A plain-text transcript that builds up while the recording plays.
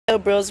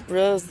Hello,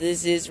 bros,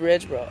 this is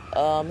Reg-Bro.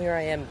 Here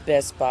I am at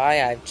Best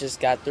Buy. I've just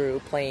got through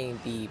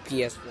playing the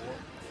PS4.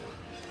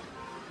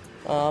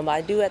 I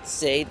do have to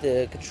say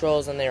the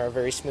controls on there are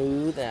very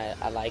smooth, and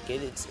I like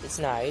it. It's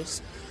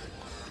nice.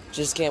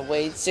 Just can't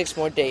wait 6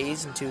 more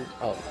days into.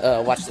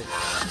 Watch this.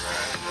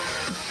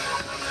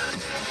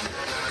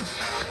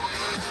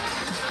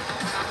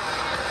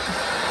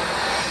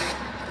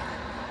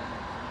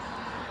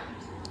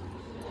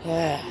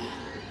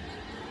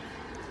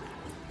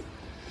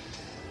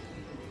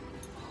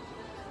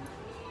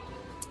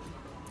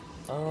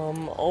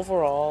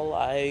 Overall,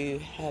 I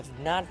have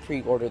not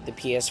pre-ordered the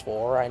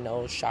PS4. I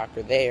know,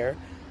 shocker there.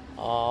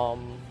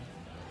 Um,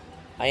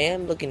 I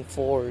am looking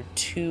forward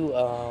to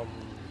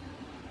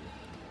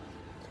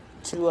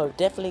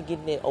definitely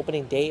getting an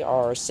opening day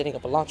or setting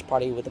up a launch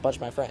party with a bunch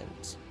of my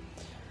friends.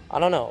 I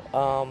don't know.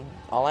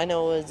 All I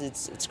know is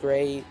it's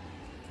great,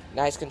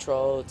 nice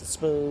controls, it's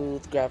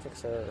smooth,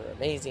 graphics are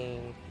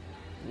amazing,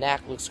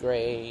 knack looks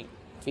great,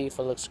 FIFA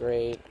looks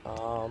great.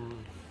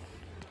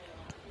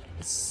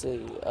 Let's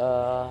see.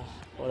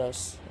 What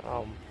else?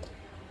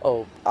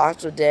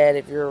 Octodad.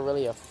 If you're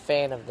really a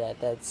fan of that,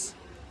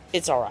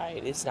 it's all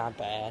right. It's not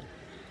bad.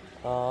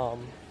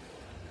 Um,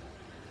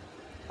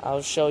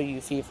 I'll show you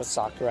FIFA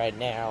Soccer right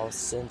now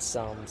since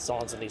someone's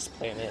at least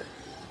playing it.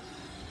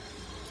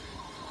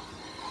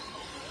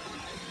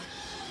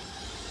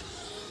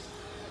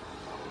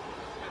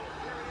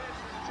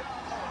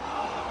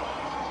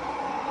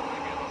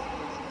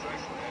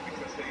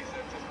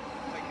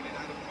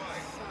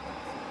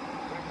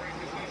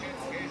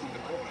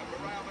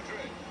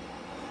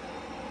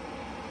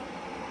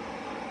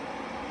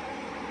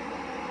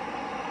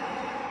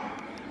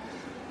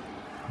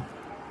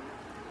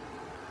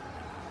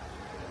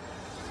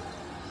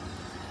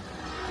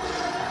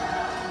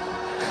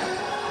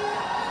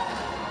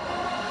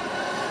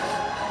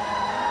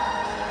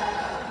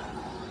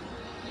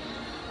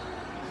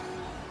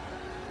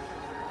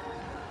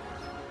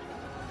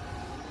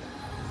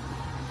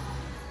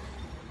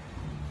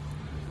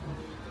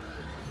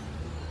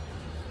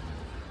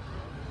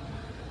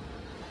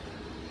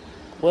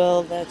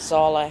 Well, that's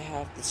all I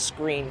have to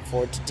screen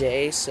for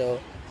today, so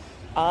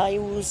I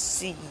will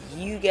see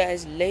you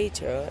guys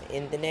later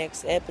in the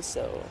next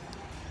episode.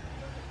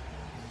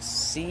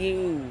 See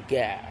you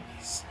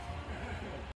guys.